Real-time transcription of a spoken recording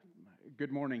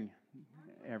Good morning,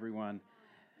 everyone.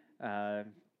 Uh,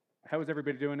 how is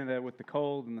everybody doing with the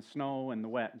cold and the snow and the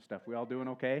wet and stuff? We all doing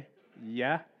okay?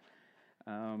 Yeah.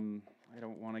 I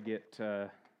don't want to get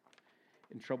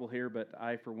in trouble here, but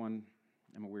I, for one,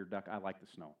 am a weird duck. I like the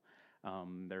snow.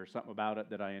 There's something about it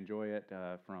that I enjoy it.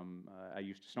 From I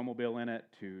used to snowmobile in it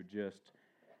to just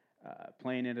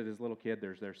playing in it as a little kid.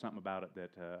 There's something about it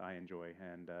that I enjoy,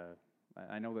 and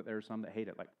I know that there's some that hate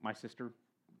it. Like my sister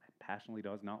passionately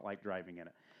does not like driving in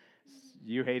it.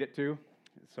 You hate it too,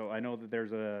 so I know that there's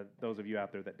those of you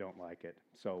out there that don't like it.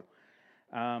 So,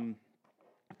 um,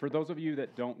 for those of you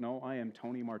that don't know, I am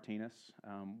Tony Martinez,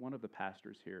 one of the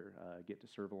pastors here. Get to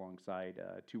serve alongside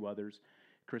two others,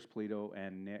 Chris Polito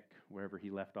and Nick, wherever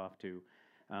he left off to.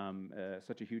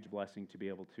 Such a huge blessing to be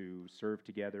able to serve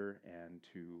together and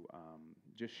to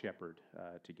just shepherd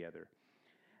together.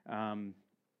 Um,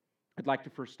 I'd like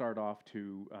to first start off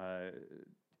to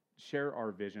share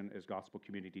our vision as Gospel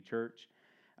Community Church.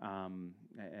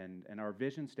 And our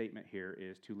vision statement here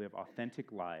is to live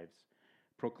authentic lives,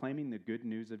 proclaiming the good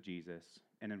news of Jesus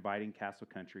and inviting Castle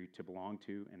Country to belong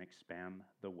to and expand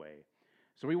the way.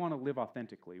 So we want to live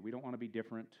authentically. We don't want to be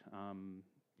different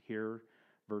here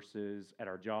versus at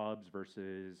our jobs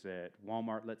versus at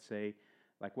Walmart, let's say.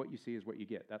 Like what you see is what you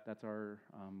get. That's our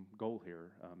goal here,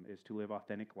 is to live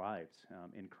authentic lives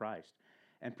in Christ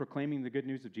and proclaiming the good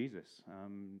news of Jesus,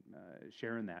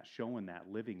 sharing that, showing that,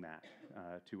 living that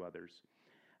to others.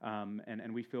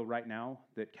 And we feel right now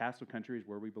that Castle Country is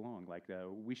where we belong. Like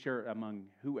we share it among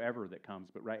whoever that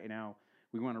comes, but right now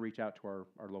we want to reach out to our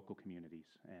local communities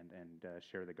and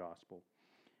share the gospel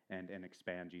and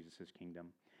expand Jesus' kingdom.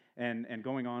 And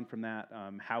going on from that,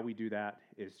 how we do that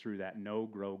is through that know,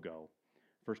 grow, go.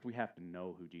 First, we have to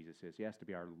know who Jesus is. He has to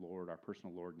be our Lord, our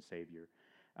personal Lord and Savior.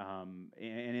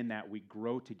 And in that, we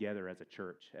grow together as a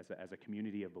church, as a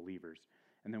community of believers.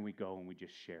 And then we go and we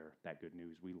just share that good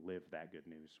news. We live that good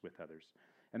news with others.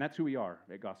 And that's who we are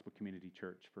at Gospel Community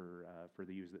Church for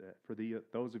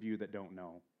those of you that don't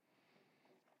know.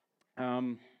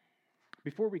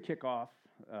 Before we kick off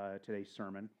today's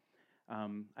sermon,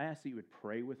 I ask that you would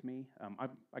pray with me.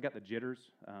 I got the jitters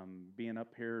being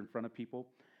up here in front of people.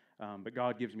 But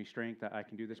God gives me strength that I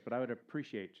can do this. But I would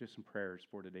appreciate just some prayers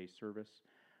for today's service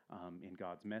in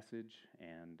God's message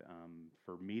and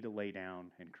for me to lay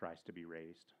down and Christ to be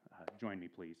raised. Join me,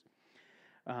 please.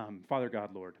 Father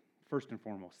God, Lord, first and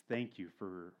foremost, thank you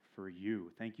for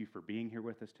you. Thank you for being here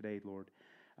with us today, Lord.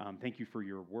 Thank you for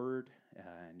your word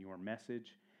and your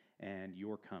message and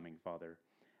your coming, Father.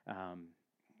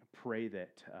 Pray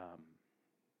that,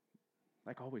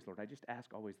 like always, Lord, I just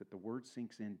ask always that the word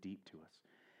sinks in deep to us,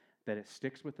 that it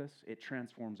sticks with us, it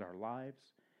transforms our lives,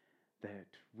 that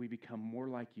we become more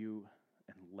like you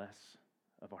and less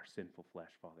of our sinful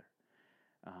flesh, Father.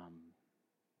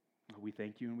 We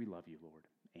thank you and we love you, Lord.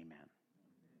 Amen.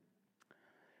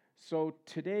 So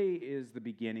today is the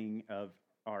beginning of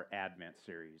our Advent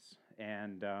series,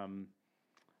 and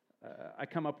I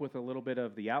come up with a little bit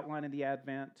of the outline of the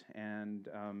Advent, and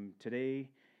today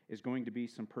is going to be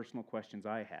some personal questions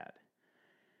I had.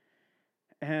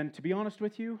 And to be honest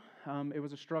with you, it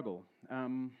was a struggle.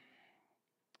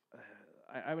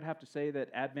 I would have to say that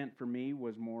Advent for me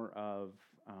was more of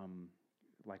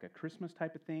like a Christmas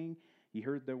type of thing. You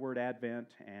heard the word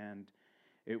Advent, and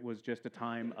it was just a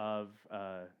time of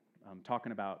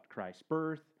talking about Christ's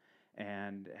birth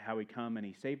and how he come and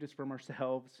he saved us from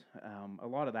ourselves, a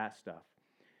lot of that stuff.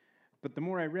 But the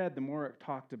more I read, the more it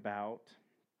talked about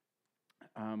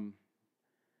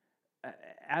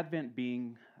Advent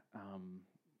being...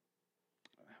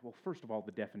 Well, first of all,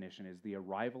 the definition is the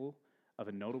arrival of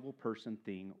a notable person,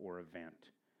 thing, or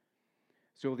event.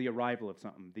 So the arrival of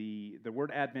something. The word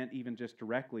Advent, even just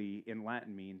directly in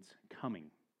Latin, means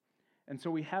coming. And so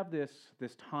we have this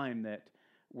time that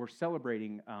we're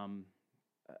celebrating a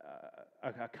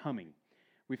coming.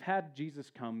 We've had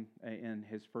Jesus come in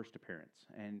his first appearance,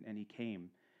 and he came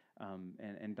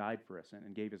and died for us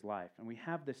and gave his life. And we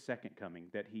have this second coming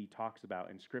that he talks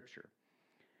about in Scripture.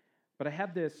 But I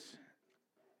had this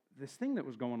thing that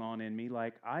was going on in me,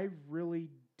 like I really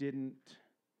didn't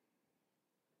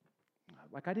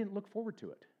look forward to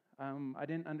it. I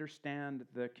didn't understand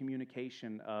the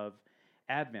communication of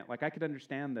Advent. Like I could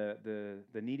understand the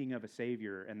needing of a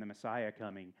Savior and the Messiah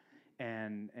coming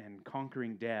and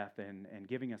conquering death and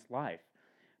giving us life.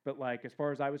 But like as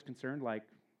far as I was concerned, like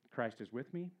Christ is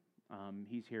with me.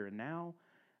 He's here and now.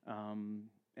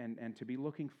 And to be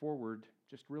looking forward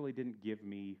just really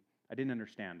I didn't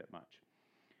understand it much.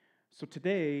 So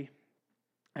today,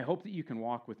 I hope that you can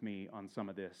walk with me on some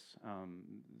of this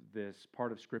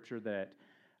part of Scripture that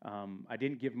I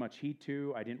didn't give much heed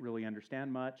to, I didn't really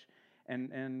understand much,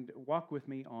 and walk with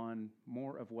me on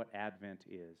more of what Advent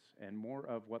is and more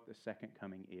of what the second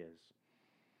coming is.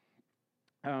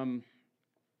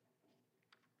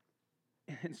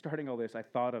 In starting all this, I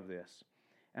thought of this,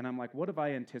 and I'm like, what have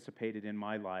I anticipated in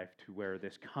my life to where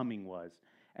this coming was,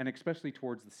 and especially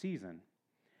towards the season?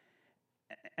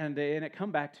 And it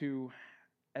come back to,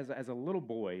 as a little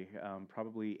boy,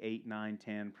 probably 8, 9,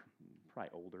 10,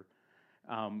 probably older,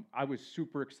 I was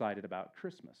super excited about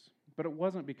Christmas. But it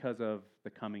wasn't because of the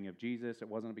coming of Jesus. It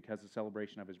wasn't because of the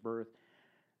celebration of his birth.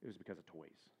 It was because of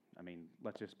toys. I mean,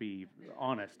 let's just be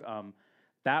honest.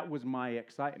 That was my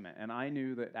excitement. And I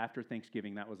knew that after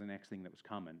Thanksgiving, that was the next thing that was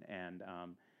coming. And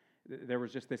there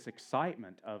was just this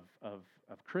excitement of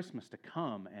Christmas to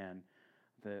come, and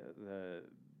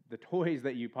the toys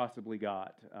that you possibly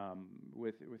got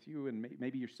with you and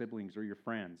maybe your siblings or your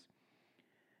friends.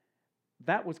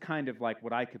 That was kind of like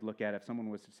what I could look at if someone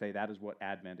was to say that is what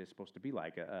Advent is supposed to be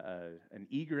like, an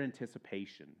eager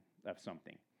anticipation of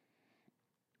something.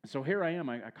 So here I am,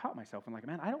 I caught myself and like,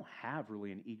 man, I don't have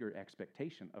really an eager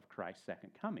expectation of Christ's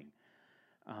second coming.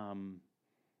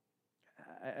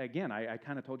 Again, I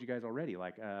kind of told you guys already,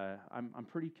 like I'm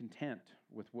pretty content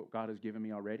with what God has given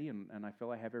me already, and I feel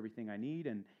I have everything I need,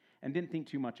 and didn't think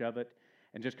too much of it,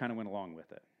 and just kind of went along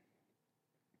with it.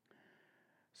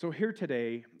 So here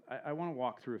today, I want to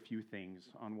walk through a few things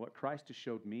on what Christ has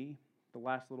showed me the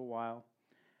last little while,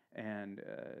 and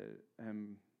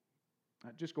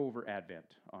just go over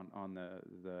Advent on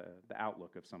the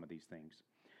outlook of some of these things.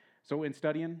 So in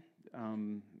studying,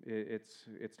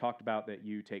 it's talked about that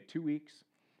you take 2 weeks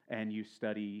and you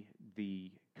study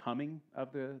the coming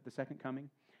of the second coming,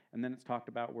 and then it's talked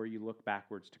about where you look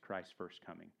backwards to Christ's first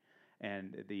coming.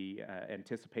 And the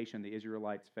anticipation the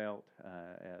Israelites felt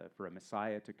for a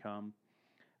Messiah to come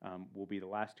will be the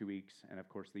last 2 weeks. And of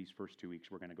course, these first 2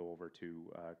 weeks, we're going to go over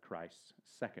to Christ's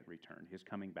second return, his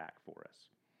coming back for us.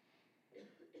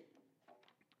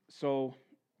 So,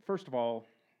 first of all,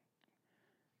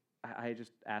 I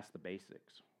just asked the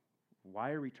basics.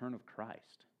 Why a return of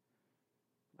Christ?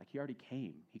 Like, he already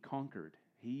came. He conquered.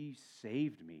 He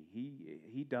saved me.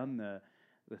 He done the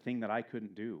thing that I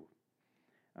couldn't do.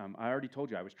 I already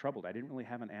told you I was troubled. I didn't really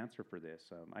have an answer for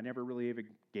this. I never really even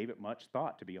gave it much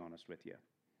thought, to be honest with you.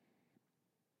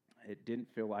 It didn't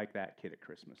feel like that kid at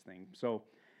Christmas thing. So,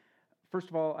 first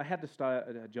of all, I had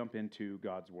to jump into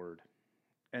God's Word.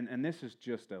 And this is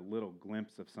just a little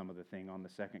glimpse of some of the thing on the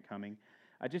second coming.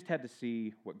 I just had to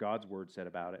see what God's Word said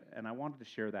about it, and I wanted to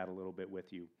share that a little bit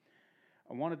with you.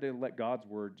 I wanted to let God's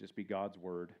Word just be God's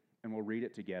Word, and we'll read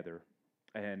it together.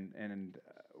 And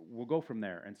we'll go from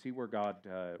there and see where God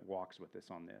walks with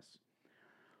us on this.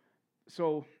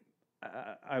 So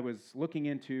I was looking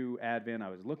into Advent. I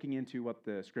was looking into what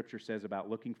the Scripture says about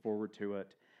looking forward to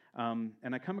it.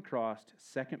 And I come across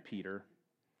 2 Peter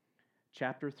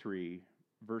chapter 3,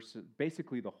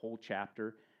 basically the whole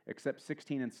chapter, except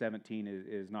 16 and 17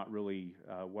 is not really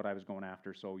what I was going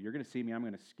after. So you're going to see me. I'm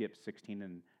going to skip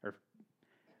 16 or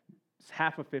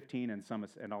half of 15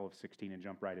 and all of 16 and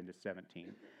jump right into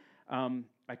 17.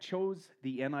 I chose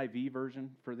the NIV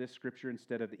version for this scripture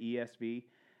instead of the ESV,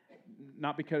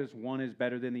 not because one is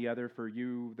better than the other. For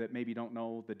you that maybe don't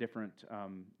know the different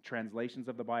translations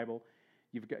of the Bible,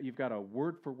 you've got a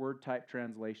word-for-word type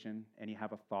translation, and you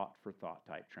have a thought-for-thought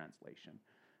type translation.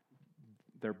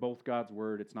 They're both God's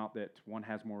Word. It's not that one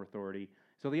has more authority.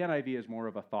 So the NIV is more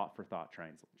of a thought-for-thought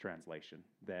translation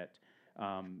that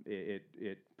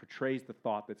it portrays the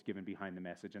thought that's given behind the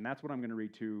message. And that's what I'm going to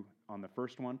read to on the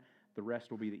first one. The rest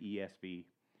will be the ESV,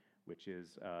 which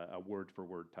is a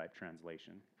word-for-word type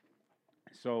translation.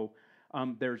 So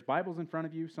there's Bibles in front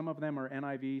of you. Some of them are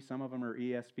NIV, some of them are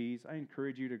ESVs. I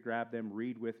encourage you to grab them,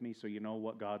 read with me so you know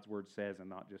what God's Word says and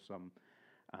not just some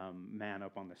man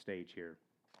up on the stage here.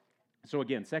 So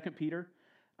again, 2 Peter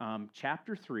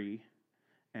chapter 3,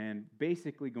 and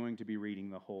basically going to be reading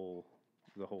the whole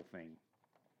thing.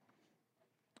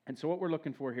 And so what we're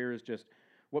looking for here is just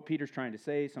what Peter's trying to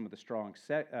say, some of the strong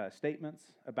statements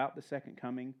about the second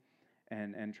coming,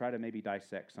 and try to maybe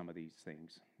dissect some of these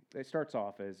things. It starts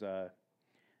off as,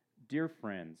 Dear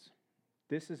friends,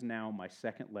 this is now my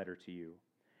second letter to you.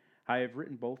 I have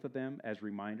written both of them as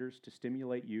reminders to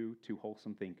stimulate you to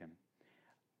wholesome thinking.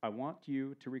 I want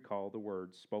you to recall the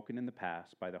words spoken in the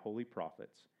past by the holy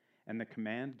prophets and the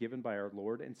command given by our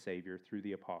Lord and Savior through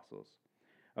the apostles.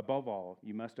 Above all,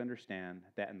 you must understand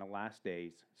that in the last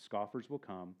days, scoffers will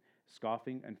come,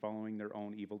 scoffing and following their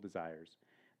own evil desires.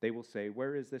 They will say,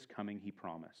 where is this coming he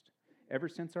promised? Ever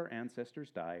since our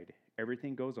ancestors died,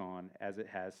 everything goes on as it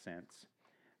has since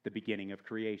the beginning of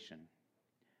creation.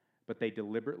 But they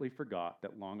deliberately forgot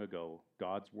that long ago,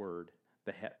 God's word,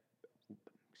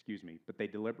 but they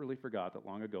deliberately forgot that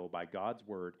long ago, by God's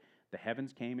word, the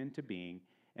heavens came into being,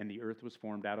 and the earth was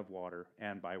formed out of water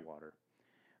and by water.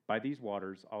 By these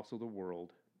waters also the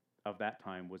world of that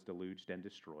time was deluged and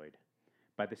destroyed.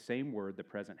 By the same word, the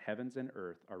present heavens and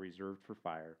earth are reserved for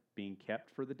fire, being kept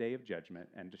for the day of judgment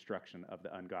and destruction of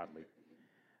the ungodly.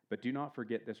 But do not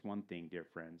forget this one thing, dear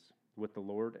friends. With the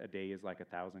Lord, a day is like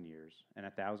 1,000 years, and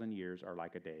 1,000 years are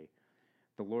like a day.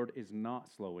 The Lord is not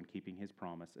slow in keeping his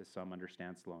promise, as some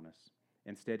understand slowness.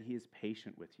 Instead, he is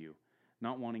patient with you,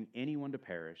 not wanting anyone to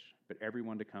perish, but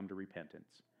everyone to come to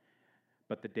repentance.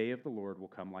 But the day of the Lord will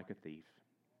come like a thief.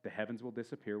 The heavens will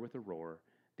disappear with a roar,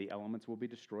 the elements will be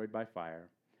destroyed by fire,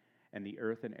 and the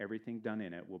earth and everything done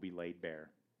in it will be laid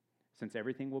bare. Since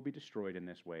everything will be destroyed in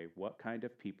this way, what kind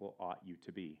of people ought you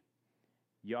to be?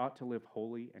 You ought to live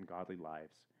holy and godly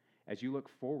lives, as you look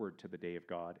forward to the day of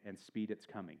God and speed its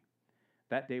coming.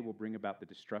 That day will bring about the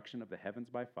destruction of the heavens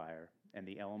by fire, and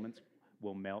the elements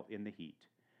will melt in the heat.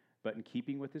 But in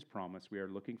keeping with his promise, we are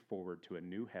looking forward to a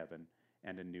new heaven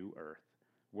and a new earth,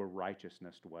 where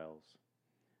righteousness dwells.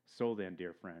 So then,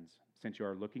 dear friends, since you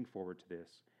are looking forward to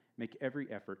this, make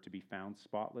every effort to be found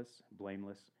spotless,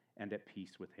 blameless, and at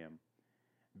peace with him.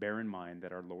 Bear in mind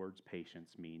that our Lord's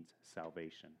patience means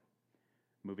salvation.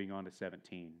 Moving on to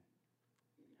 17.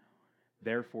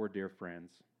 Therefore, dear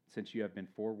friends, since you have been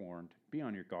forewarned, be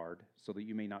on your guard, so that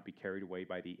you may not be carried away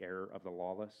by the error of the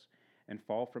lawless and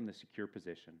fall from the secure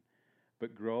position,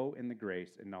 but grow in the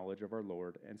grace and knowledge of our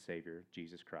Lord and Savior,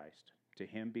 Jesus Christ. To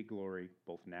him be glory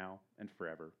both now and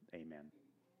forever. Amen.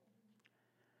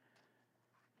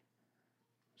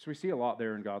 So we see a lot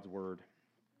there in God's word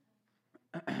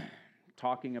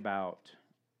talking about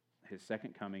his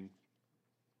second coming.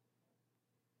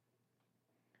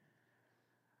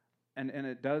 And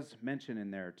it does mention in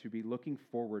there to be looking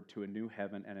forward to a new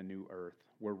heaven and a new earth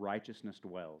where righteousness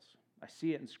dwells. I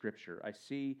see it in Scripture. I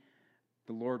see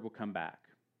the Lord will come back,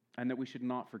 and that we should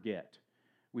not forget.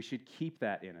 We should keep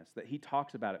that in us, that he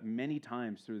talks about it many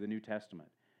times through the New Testament.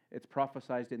 It's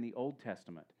prophesied in the Old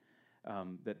Testament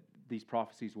that these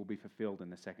prophecies will be fulfilled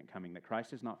in the second coming, that Christ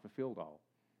has not fulfilled all.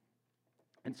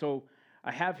 And so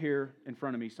I have here in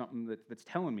front of me something that's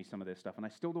telling me some of this stuff, and I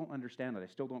still don't understand it. I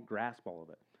still don't grasp all of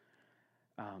it.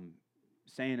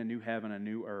 Saying a new heaven, a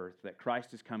new earth, that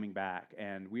Christ is coming back,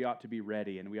 and we ought to be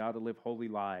ready, and we ought to live holy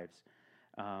lives,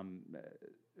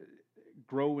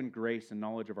 grow in grace and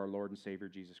knowledge of our Lord and Savior,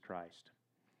 Jesus Christ.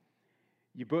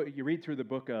 You read through the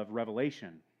book of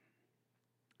Revelation,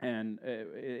 and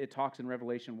it talks in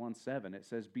Revelation 1:7, it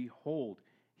says, "Behold,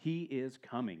 he is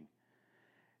coming."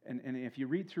 And if you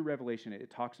read through Revelation,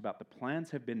 it talks about the plans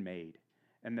have been made,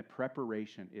 and the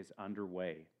preparation is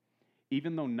underway.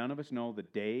 Even though none of us know the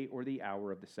day or the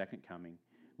hour of the second coming,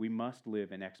 we must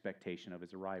live in expectation of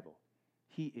his arrival.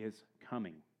 He is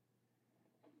coming.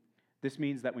 This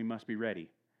means that we must be ready,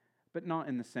 but not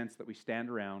in the sense that we stand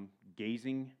around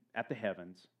gazing at the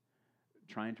heavens,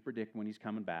 trying to predict when he's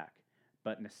coming back,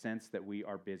 but in a sense that we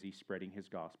are busy spreading his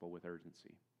gospel with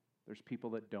urgency. There's people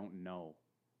that don't know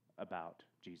about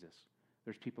Jesus.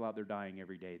 There's people out there dying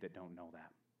every day that don't know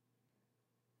that.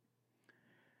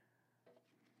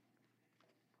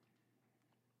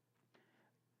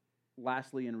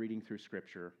 Lastly, in reading through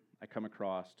Scripture, I come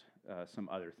across some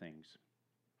other things.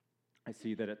 I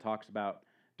see that it talks about,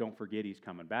 don't forget he's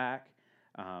coming back.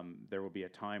 There will be a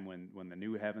time when the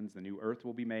new heavens, the new earth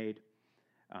will be made.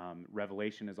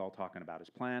 Revelation is all talking about his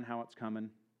plan, how it's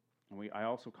coming. And I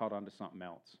also caught on to something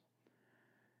else.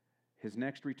 His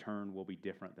next return will be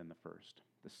different than the first.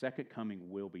 The second coming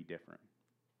will be different.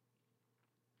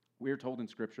 We are told in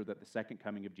Scripture that the second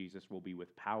coming of Jesus will be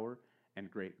with power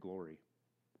and great glory.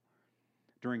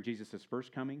 During Jesus'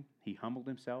 first coming, he humbled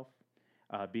himself,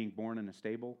 being born in a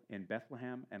stable in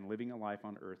Bethlehem and living a life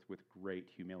on earth with great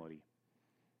humility.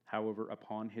 However,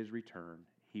 upon his return,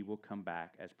 he will come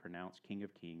back as pronounced King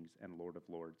of Kings and Lord of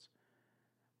Lords.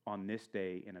 On this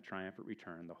day, in a triumphant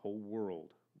return, the whole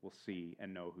world will see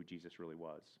and know who Jesus really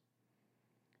was.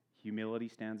 Humility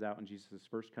stands out in Jesus'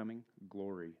 first coming.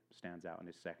 Glory stands out in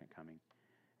his second coming.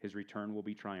 His return will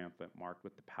be triumphant, marked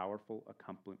with the powerful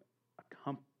accompaniment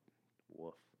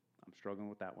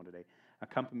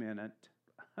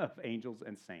of angels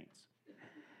and saints.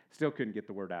 Still couldn't get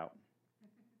the word out.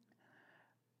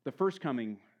 The first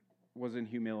coming was in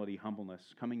humility,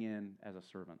 humbleness, coming in as a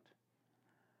servant.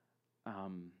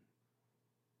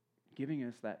 Giving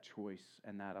us that choice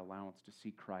and that allowance to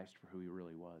see Christ for who he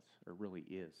really was, or really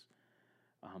is.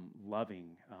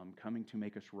 Loving, coming to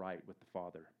make us right with the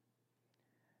Father.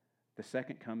 The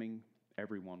second coming,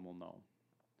 everyone will know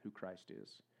who Christ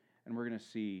is. And we're going to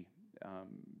see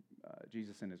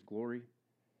Jesus in his glory.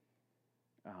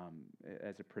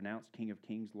 as a pronounced King of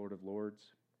Kings, Lord of Lords.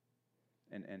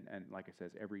 And like I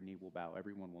says, every knee will bow,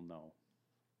 everyone will know.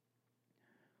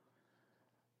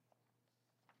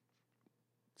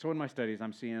 So in my studies,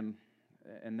 I'm seeing,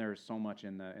 and there's so much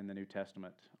in the New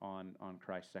Testament on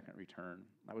Christ's second return.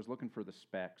 I was looking for the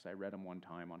specs. I read them one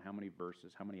time on how many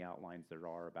verses, how many outlines there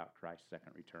are about Christ's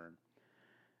second return.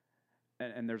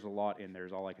 And there's a lot in there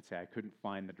is all I could say. I couldn't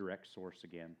find the direct source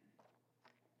again.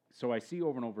 So I see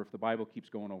over and over, if the Bible keeps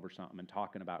going over something and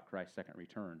talking about Christ's second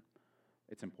return,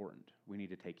 it's important. We need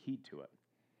to take heed to it.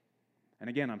 And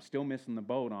again, I'm still missing the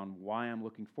boat on why I'm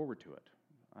looking forward to it.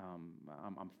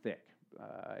 I'm thick.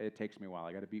 It takes me a while.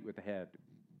 I got to beat with the head.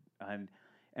 And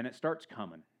it starts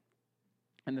coming.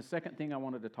 And the second thing I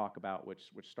wanted to talk about, which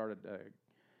started,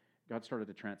 God started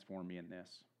to transform me in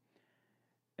this.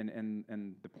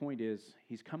 And the point is,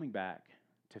 he's coming back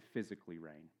to physically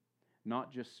reign,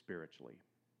 not just spiritually.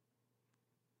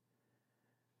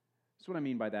 So what I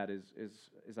mean by that is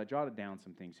I jotted down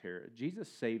some things here.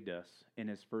 Jesus saved us in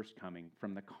his first coming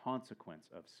from the consequence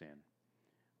of sin,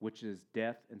 which is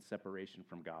death and separation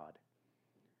from God.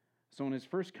 So in his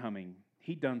first coming,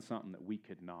 he'd done something that we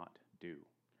could not do.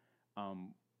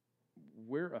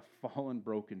 We're a fallen,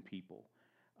 broken people.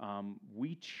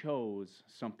 We chose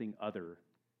something other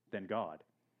than God.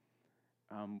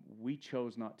 We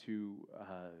chose not to,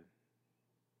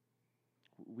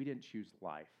 we didn't choose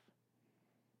life.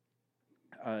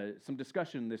 Some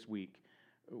discussion this week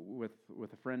with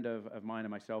a friend of mine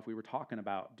and myself. We were talking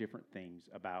about different things,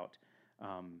 about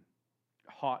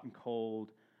hot and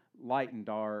cold, light and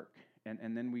dark,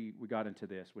 and then we got into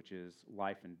this, which is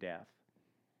life and death.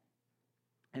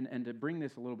 And to bring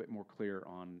this a little bit more clear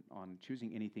on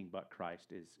choosing anything but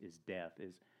Christ is death,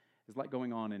 is like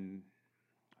going on in,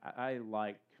 I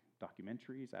like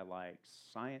documentaries, I like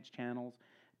science channels,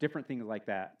 different things like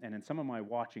that. And in some of my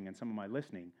watching and some of my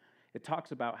listening, it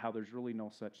talks about how there's really no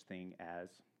such thing as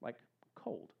like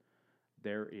cold.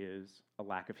 There is a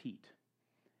lack of heat.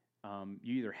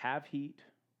 You either have heat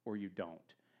or you don't.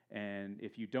 And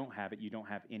if you don't have it, you don't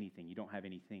have anything. You don't have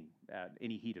anything,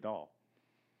 any heat at all.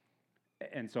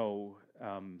 And so,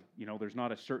 there's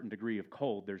not a certain degree of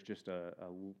cold. There's just a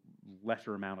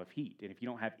lesser amount of heat. And if you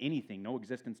don't have anything, no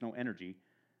existence, no energy,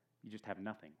 you just have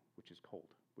nothing, which is cold,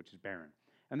 which is barren.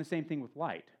 And the same thing with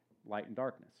light and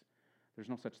darkness. There's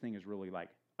no such thing as really like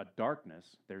a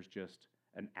darkness. There's just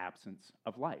an absence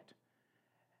of light.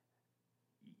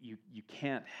 You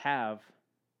can't have,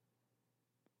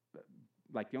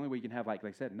 like the only way you can have, like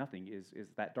I said, nothing is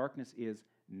that darkness is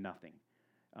nothing.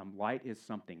 Light is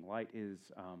something. Light is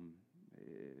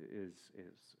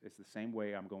the same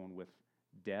way I'm going with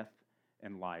death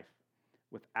and life.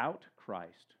 Without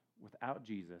Christ, without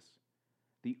Jesus,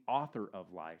 the author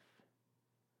of life,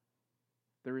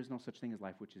 there is no such thing as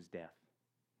life, which is death.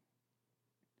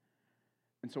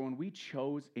 And so when we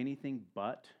chose anything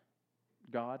but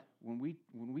God, when we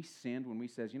sinned, when we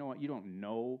says, you know what, you don't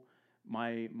know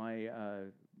my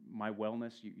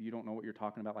wellness, you don't know what you're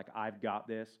talking about, like I've got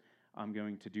this, I'm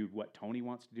going to do what Tony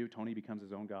wants to do. Tony becomes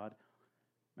his own God.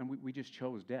 And we just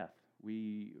chose death.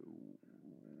 We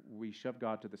shoved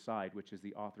God to the side, which is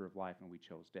the author of life, and we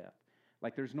chose death.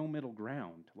 Like there's no middle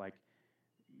ground. Like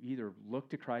you either look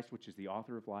to Christ, which is the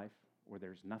author of life, or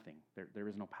there's nothing. There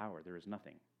is no power. There is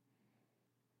nothing.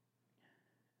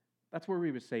 That's where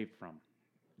we were saved from.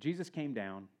 Jesus came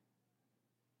down.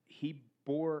 He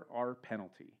bore our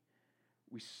penalty.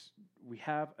 We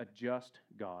have a just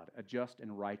God, a just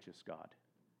and righteous God.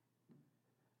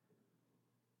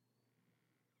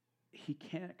 He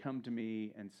can't come to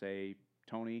me and say,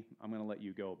 Tony, I'm going to let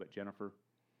you go, but Jennifer,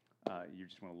 you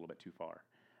just went a little bit too far,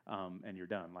 and you're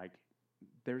done. Like,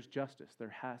 there's justice.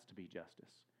 There has to be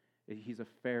justice. He's a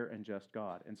fair and just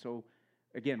God. And so,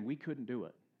 again, we couldn't do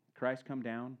it. Christ come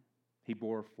down. He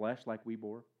bore flesh like we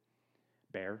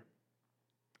bear.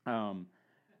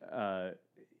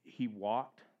 He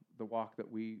walked the walk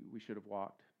that we should have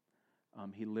walked.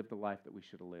 He lived the life that we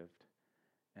should have lived,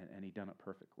 and he done it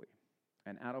perfectly.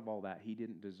 And out of all that, he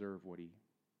didn't deserve what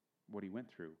he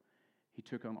went through. He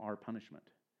took on our punishment.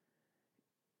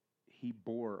 He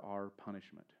bore our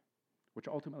punishment, which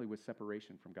ultimately was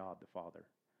separation from God the Father.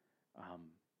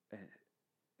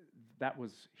 That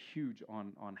was huge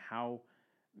on how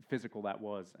physical that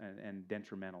was and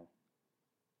detrimental.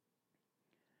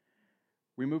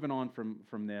 We're moving on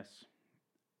from this,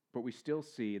 but we still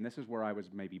see, and this is where I was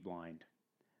maybe blind,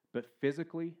 but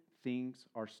physically, things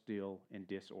are still in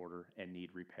disorder and need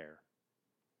repair.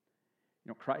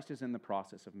 Christ is in the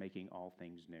process of making all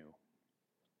things new.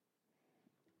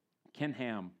 Ken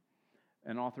Ham,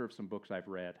 an author of some books I've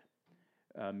read,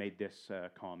 made this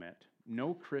comment.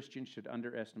 No Christian should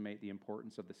underestimate the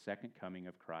importance of the second coming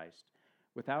of Christ.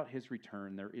 Without his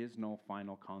return, there is no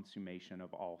final consummation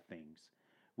of all things,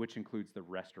 which includes the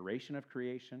restoration of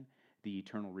creation, the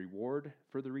eternal reward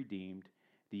for the redeemed,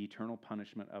 the eternal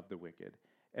punishment of the wicked.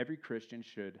 Every Christian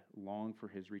should long for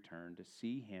his return to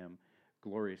see him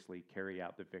gloriously carry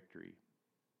out the victory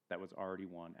that was already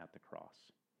won at the cross.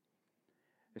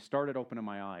 It started opening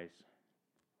my eyes.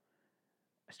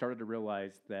 I started to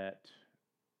realize that,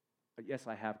 yes,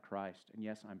 I have Christ, and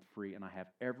yes, I'm free, and I have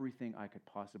everything I could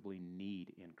possibly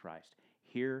need in Christ,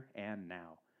 here and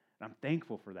now. And I'm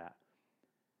thankful for that.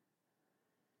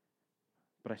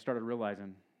 But I started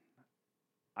realizing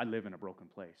I live in a broken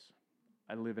place.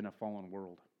 I live in a fallen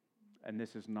world. And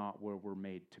this is not where we're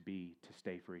made to be to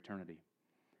stay for eternity.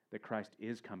 That Christ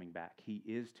is coming back. He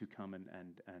is to come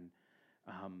and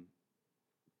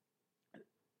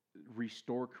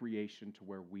restore creation to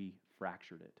where we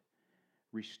fractured it.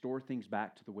 Restore things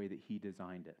back to the way that he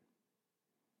designed it.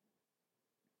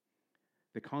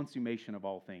 The consummation of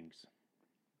all things.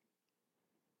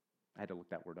 I had to look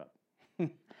that word up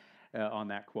on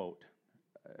that quote.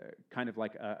 Kind of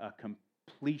like a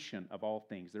completion of all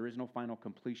things. There is no final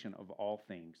completion of all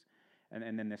things.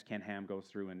 And then this Ken Ham goes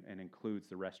through and includes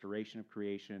the restoration of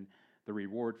creation, the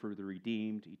reward for the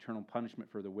redeemed, eternal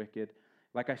punishment for the wicked.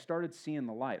 Like I started seeing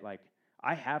the light. Like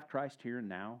I have Christ here and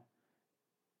now.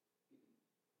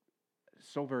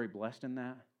 So very blessed in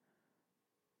that.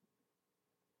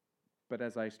 But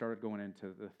as I started going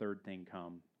into the third thing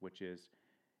come, which is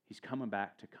he's coming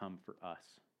back to come for us,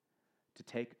 to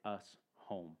take us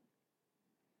home.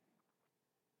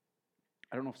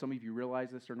 I don't know if some of you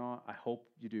realize this or not. I hope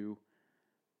you do.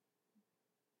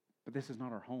 But this is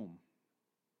not our home.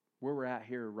 Where we're at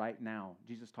here right now,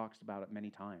 Jesus talks about it many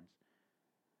times.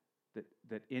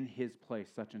 That in his place,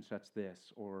 such and such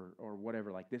this, or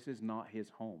whatever, like this is not his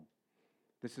home.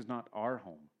 This is not our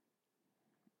home.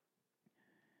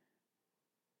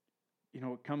 You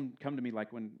know, come to me like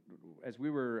as we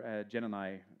were, Jen and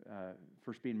I,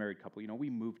 first being married couple, we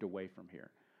moved away from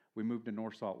here. We moved to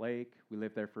North Salt Lake. We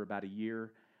lived there for about a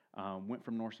year. Went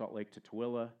from North Salt Lake to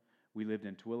Tooele. We lived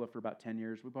in Tooele for about 10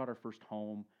 years. We bought our first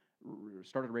home,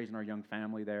 started raising our young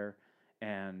family there,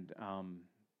 and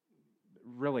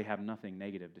really have nothing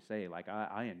negative to say. Like,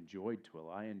 I enjoyed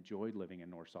Tooele. I enjoyed living in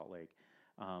North Salt Lake.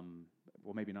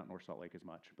 Well, maybe not North Salt Lake as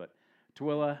much, but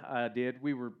Tooele did.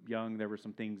 We were young. There were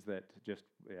some things that just,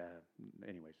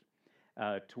 anyways.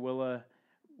 Tooele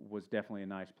was definitely a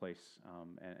nice place,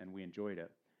 and we enjoyed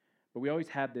it. But we always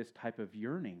had this type of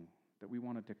yearning that we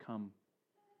wanted to come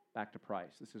back to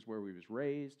Price. This is where we was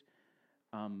raised,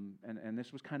 and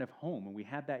this was kind of home, and we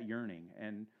had that yearning.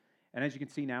 And as you can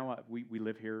see now, we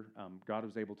live here. God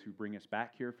was able to bring us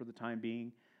back here for the time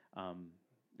being.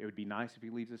 It would be nice if he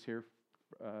leaves us here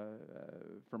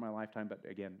for my lifetime, but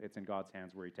again, it's in God's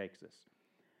hands where he takes us.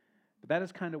 But that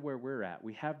is kind of where we're at.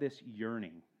 We have this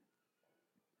yearning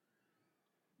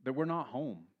that we're not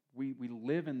home. We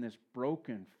live in this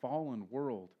broken, fallen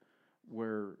world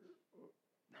where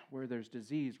there's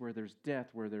disease, where there's death,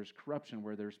 where there's corruption,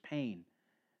 where there's pain.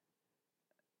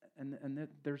 And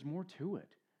there's more to it.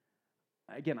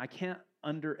 Again, I can't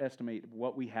underestimate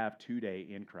what we have today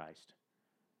in Christ,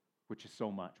 which is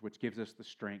so much, which gives us the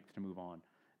strength to move on.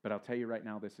 But I'll tell you right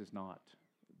now, this is not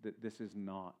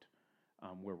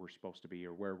where we're supposed to be,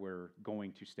 or where we're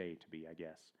going to stay to be, I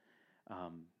guess.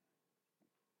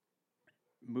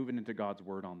 Moving into God's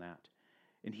word on that.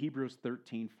 In Hebrews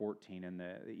 13:14 in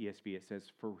the ESV, it says,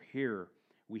 "For here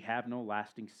we have no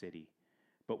lasting city,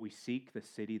 but we seek the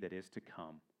city that is to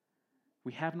come."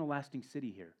 We have no lasting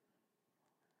city here.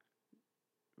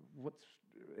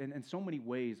 In so many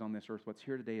ways on this earth, what's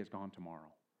here today is gone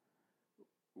tomorrow.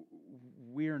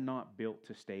 We are not built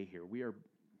to stay here. We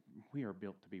are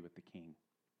built to be with the King.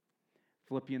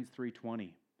 Philippians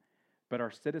 3:20, "But our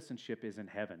citizenship is in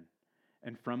heaven,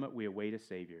 and from it we await a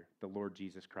Savior, the Lord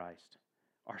Jesus Christ."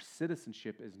 Our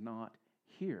citizenship is not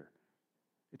here.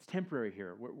 It's temporary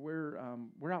here.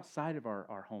 We're outside of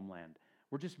our homeland.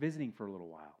 We're just visiting for a little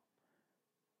while.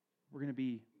 We're going to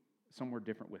be somewhere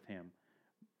different with him.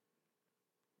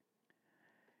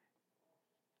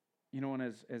 And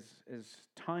as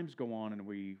times go on and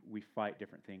we fight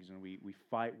different things, and we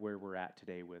fight where we're at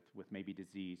today with maybe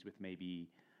disease, with maybe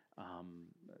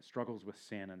struggles with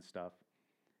sin and stuff,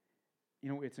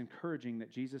 it's encouraging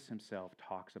that Jesus himself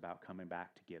talks about coming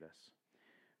back to get us.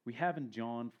 We have in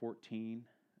John 14,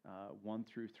 1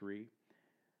 through 3,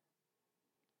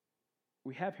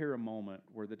 we have here a moment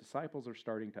where the disciples are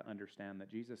starting to understand that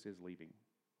Jesus is leaving.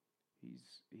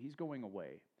 He's going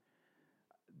away.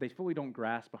 They fully don't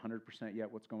grasp 100%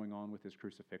 yet what's going on with his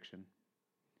crucifixion.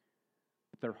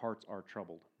 their hearts are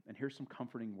troubled. And here's some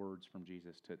comforting words from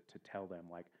Jesus to tell them.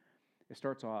 Like, it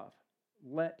starts off,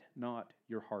 let not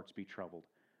your hearts be troubled.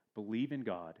 Believe in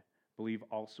God. Believe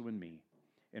also in me.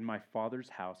 In my Father's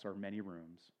house are many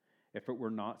rooms. If it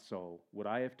were not so, would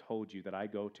I have told you that I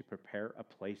go to prepare a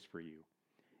place for you?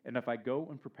 And if I go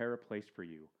and prepare a place for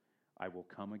you, I will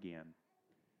come again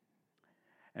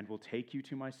and will take you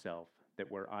to myself, that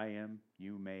where I am,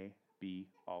 you may be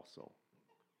also.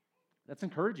 That's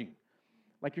encouraging.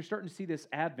 Like, you're starting to see this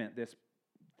advent,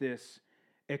 this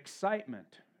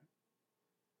excitement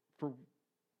for,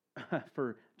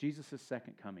 for Jesus'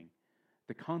 second coming,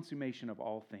 the consummation of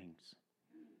all things,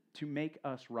 to make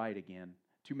us right again,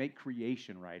 to make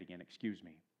creation right again, excuse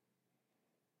me.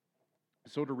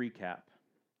 So to recap,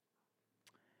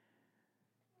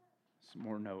 some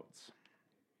more notes.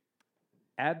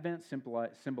 Advent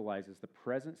symbolizes the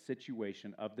present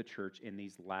situation of the church in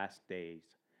these last days,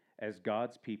 as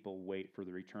God's people wait for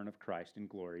the return of Christ in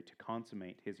glory to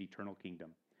consummate his eternal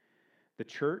kingdom. The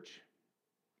church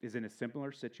is in a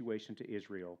similar situation to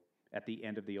Israel at the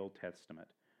end of the Old Testament.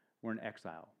 We're in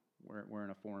exile. We're in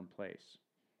a foreign place.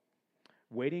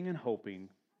 Waiting and hoping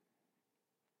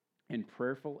in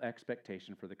prayerful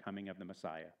expectation for the coming of the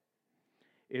Messiah.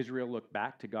 Israel looked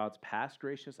back to God's past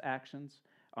gracious actions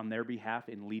on their behalf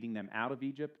in leading them out of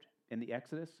Egypt in the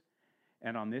Exodus,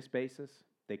 and on this basis,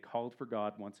 they called for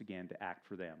God once again to act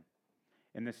for them.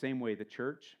 In the same way, the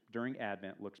church during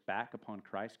Advent looks back upon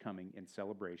Christ's coming in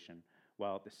celebration,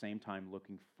 while at the same time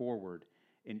looking forward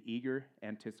in eager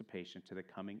anticipation to the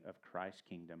coming of Christ's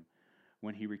kingdom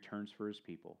when he returns for his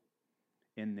people.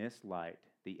 In this light,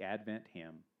 the Advent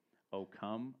hymn, O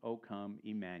come,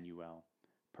 Emmanuel,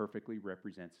 perfectly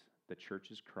represents the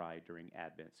church's cry during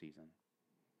Advent season.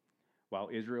 While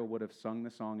Israel would have sung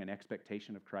the song in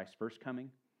expectation of Christ's first coming,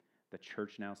 the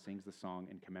church now sings the song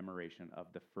in commemoration of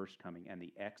the first coming and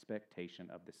the expectation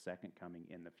of the second coming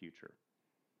in the future.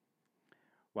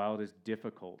 While it is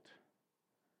difficult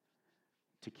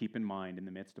to keep in mind in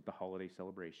the midst of the holiday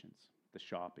celebrations, the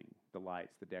shopping, the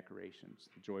lights, the decorations,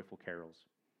 the joyful carols,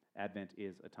 Advent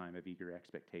is a time of eager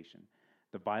expectation.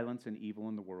 The violence and evil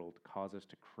in the world cause us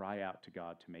to cry out to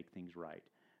God to make things right,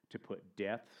 to put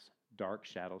death's dark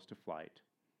shadows to flight.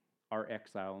 Our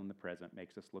exile in the present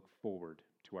makes us look forward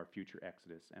to our future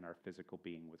exodus and our physical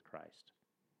being with Christ.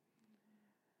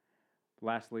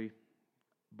 Lastly,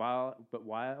 while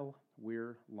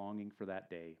we're longing for that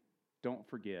day, don't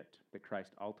forget that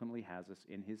Christ ultimately has us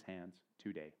in his hands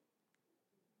today.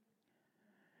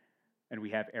 And we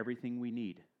have everything we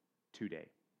need today.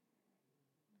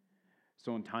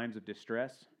 So in times of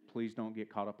distress, please don't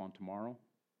get caught up on tomorrow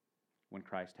when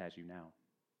Christ has you now.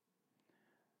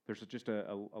 There's just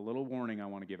a little warning I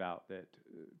want to give out that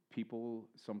people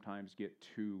sometimes get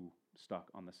too stuck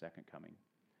on the second coming.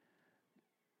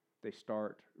 They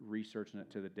start researching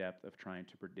it to the depth of trying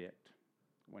to predict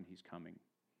when he's coming.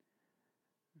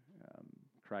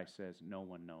 Christ says no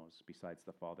one knows besides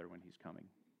the Father when he's coming.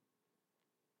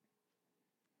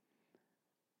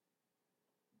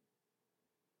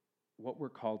 What we're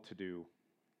called to do,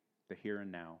 the here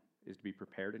and now, is to be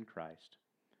prepared in Christ,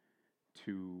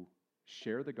 to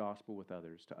share the gospel with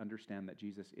others, to understand that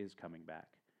Jesus is coming back,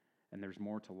 and there's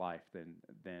more to life than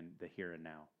the here and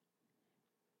now.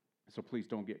 So please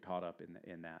don't get caught up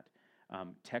in that.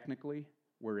 Technically,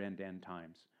 we're in end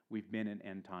times. We've been in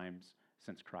end times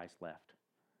since Christ left.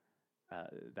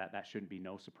 That shouldn't be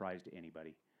no surprise to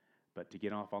anybody. But to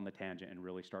get off on the tangent and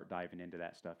really start diving into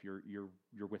that stuff,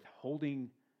 you're withholding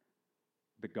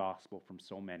the gospel from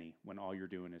so many when all you're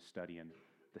doing is studying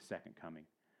the second coming.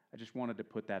 I just wanted to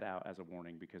put that out as a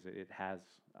warning because it has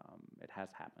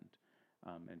happened,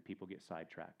 and people get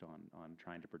sidetracked on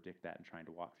trying to predict that and trying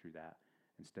to walk through that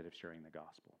instead of sharing the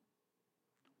gospel.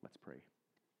 Let's pray.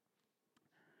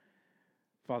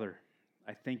 Father,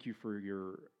 I thank you for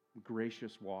your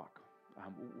gracious walk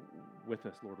with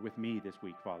us, Lord, with me this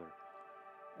week, Father,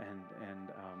 and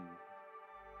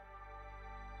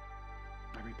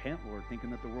I repent, Lord, thinking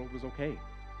that the world was okay.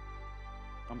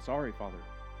 I'm sorry, Father.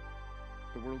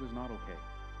 The world is not okay.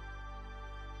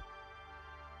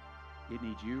 It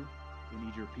needs you. It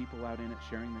needs your people out in it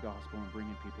sharing the gospel and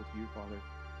bringing people to you, Father,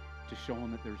 to show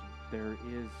them that there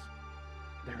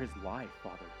is life,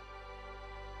 Father.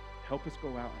 Help us go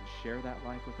out and share that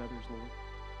life with others, Lord.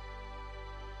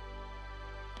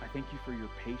 I thank you for your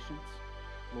patience,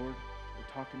 Lord. We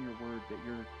talk in your word that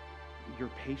your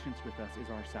patience with us is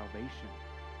our salvation.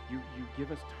 You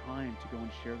give us time to go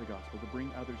and share the gospel, to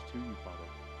bring others to you, Father.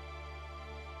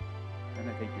 And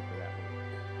I thank you for that, Lord.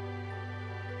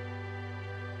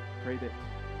 Pray that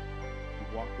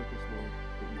you walk with us, Lord,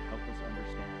 that you help us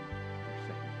understand